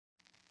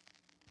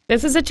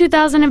This is a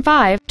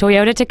 2005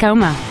 Toyota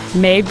Tacoma,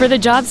 made for the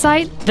job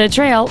site, the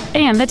trail,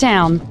 and the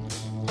town.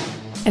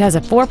 It has a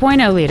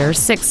 4.0-liter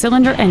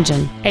six-cylinder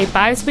engine, a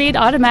 5-speed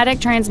automatic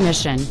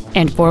transmission,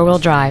 and four-wheel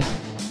drive.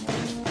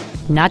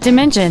 Not to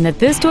mention that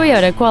this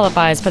Toyota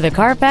qualifies for the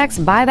Carfax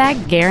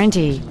buyback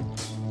guarantee.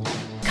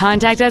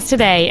 Contact us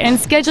today and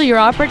schedule your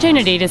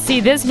opportunity to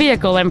see this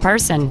vehicle in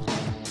person.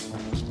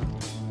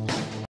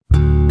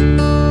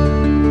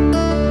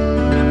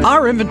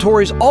 Our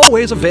inventory is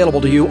always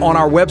available to you on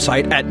our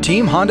website at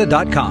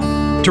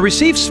teamhonda.com. To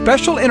receive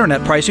special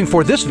internet pricing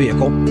for this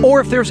vehicle,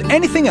 or if there's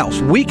anything else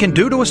we can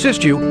do to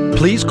assist you,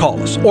 please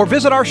call us or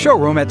visit our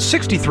showroom at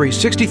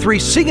 6363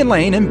 Siegen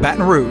Lane in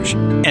Baton Rouge,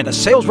 and a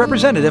sales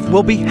representative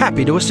will be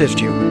happy to assist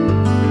you.